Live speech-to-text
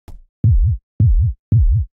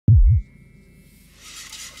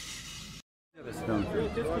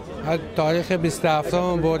از تاریخ 27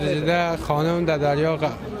 بوریده خانم در دریا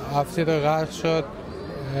افتید و غرق شد.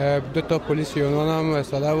 2 پلیس یونان هم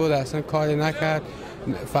وساله بود، اصلا کاری نکرد،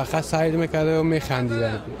 فقط سعی میکرد و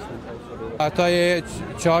میخندیدن. حتی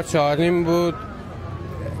 4:45 بود،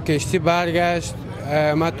 کشتی برگشت،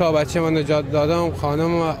 من تا بچه من نجات دادم،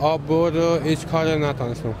 خانم آب برد و هیچ کاری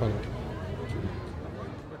نتونست بکنم.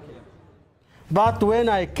 But when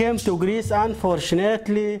I came to Greece,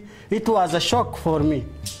 unfortunately, it was a shock for me.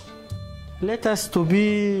 Let us to be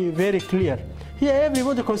very clear. Here,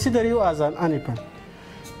 everybody consider you as an animal.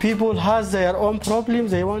 People has their own problems,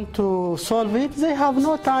 they want to solve it. They have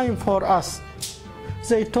no time for us.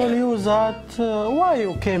 They told you that, why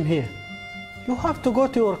you came here? You have to go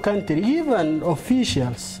to your country, even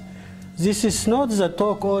officials. This is not the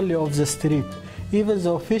talk only of the street. Even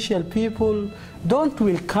the official people don't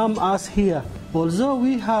welcome us here. Although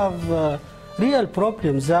we have real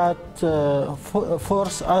problems that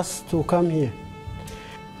force us to come here.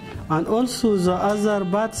 And also the other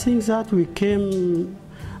bad thing that we came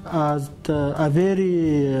at a very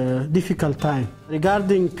difficult time.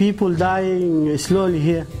 Regarding people dying slowly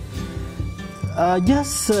here,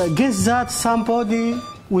 just guess that somebody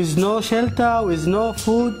with no shelter, with no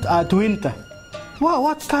food at winter. Well,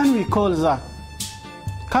 what can we call that?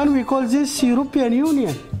 Can we call this European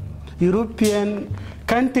Union? European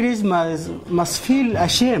countries must feel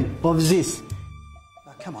ashamed of this.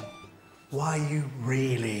 Now, come on, why are you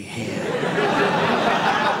really here?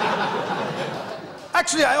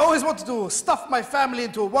 Actually, I always wanted to stuff my family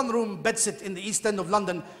into a one-room bedsit in the East End of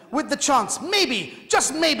London with the chance, maybe, just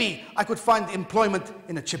maybe, I could find employment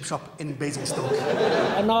in a chip shop in Basingstoke.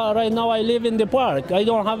 Right now I live in the park. I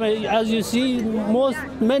don't have as you see,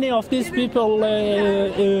 many of these people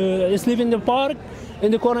live in the park, in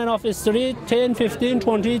the corner of the street, 10, 15,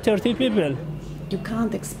 20, 30 people. You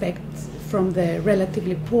can't expect from the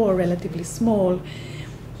relatively poor, relatively small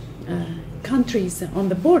countries on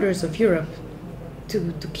the borders of Europe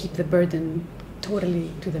to keep the burden totally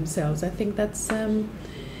to themselves. I think that's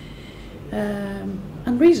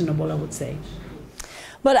unreasonable, I would say.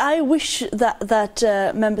 But I wish that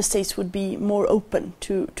member states would be more open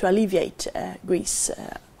to alleviate Greece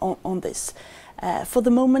on this. For the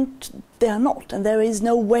moment, they are not, and there is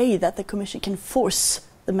no way that the Commission can force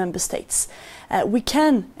the member states. We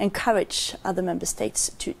can encourage other member states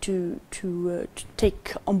to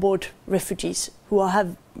take on board refugees who have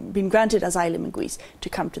been granted asylum in Greece to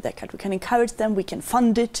come to their country. We can encourage them, we can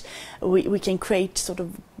fund it, we can create sort of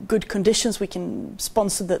good conditions, we can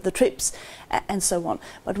sponsor the trips and so on.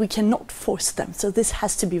 But we cannot force them, so this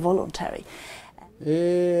has to be voluntary.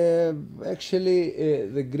 Actually,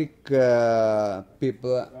 the Greek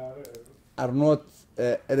people are not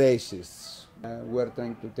racists. We're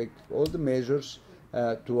trying to take all the measures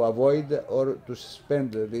to avoid or to suspend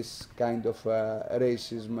this kind of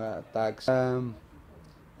racism attacks.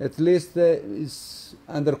 At least it's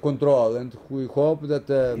under control, and we hope that...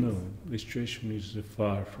 No, the situation is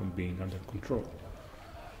far from being under control.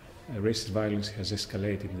 Racist violence has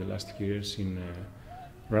escalated in the last years in a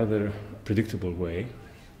rather predictable way.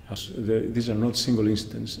 These are not single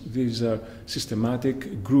incidents. These are systematic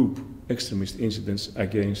group extremist incidents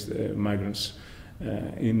against migrants,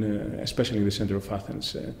 especially in the center of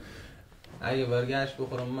Athens. اگه برگشت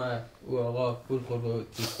بخورم من او آقا پول خورد و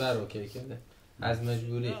کشور رو کی کرده از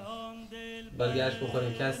مجبوری برگشت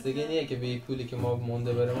بخوریم کس دیگه نیه که به پولی که ما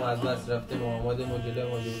مونده بریم ما از بس رفتیم و آماده مجله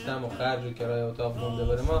ما گرفتم و خرج و کرایه اتاق مونده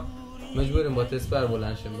بریم ما مجبوریم با تسپر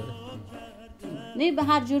بلند شیم بریم. نه به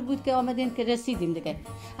هر جور بود که آمدین که رسیدیم دیگه.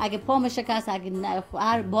 اگه پام شکست، اگه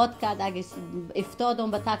هر باد کرد، اگه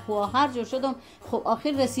افتادم به تقوا هر جور شدم، خب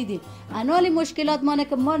آخر رسیدیم. انوالی مشکلات مانه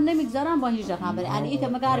که ما نمیگذارم با هیچ رقم بره. یعنی که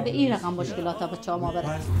مگر به این رقم مشکلات ها به چا ما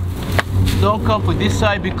بره. Don't come for this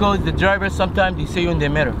side because the driver sometimes they see you in the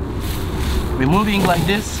mirror. We're moving like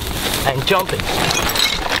this and jumping.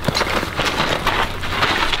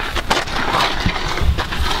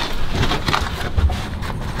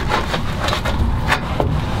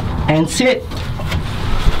 And sit.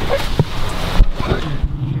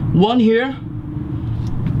 One here,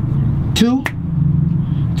 2,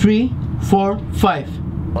 3, 4, 5.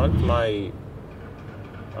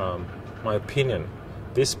 My opinion,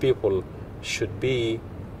 these people should be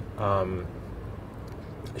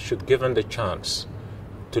given the chance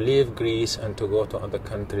to leave Greece and to go to other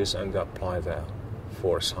countries and apply there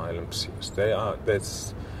for asylum seekers.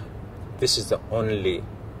 This is the only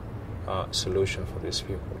solution for these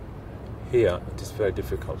people. Here, it is very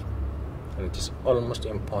difficult, and it is almost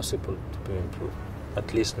impossible to be improved,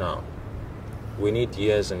 at least now. We need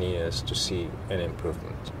years and years to see an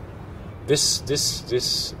improvement. This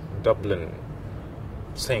Dublin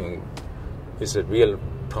thing is a real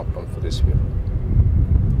problem for this people.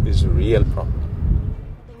 It's a real problem.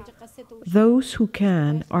 Those who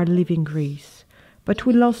can are leaving Greece, but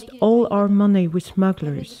we lost all our money with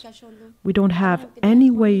smugglers. We don't have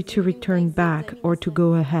any way to return back or to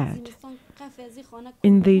go ahead.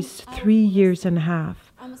 In these 3 years and a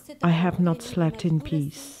half, I have not slept in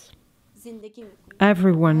peace.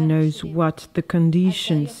 Everyone knows what the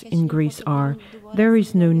conditions in Greece are. There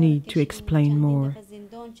is no need to explain more.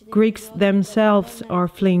 Greeks themselves are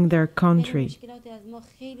fleeing their country.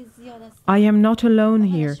 I am not alone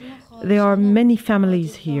here. There are many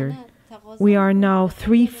families here. We are now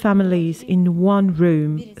 3 families in one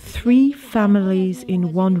room. 3 families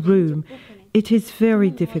in one room. It is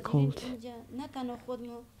very difficult.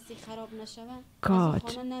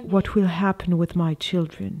 God, what will happen with my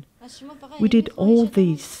children? We did all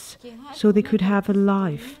this so they could have a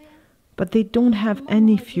life, but they don't have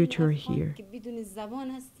any future here.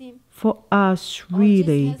 For us,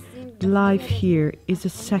 really, life here is a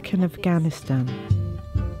second Afghanistan.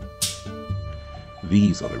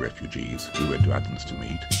 These are the refugees we went to Athens to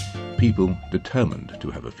meet, people determined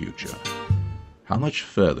to have a future. How much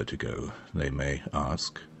further to go, they may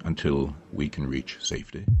ask, until we can reach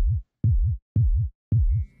safety?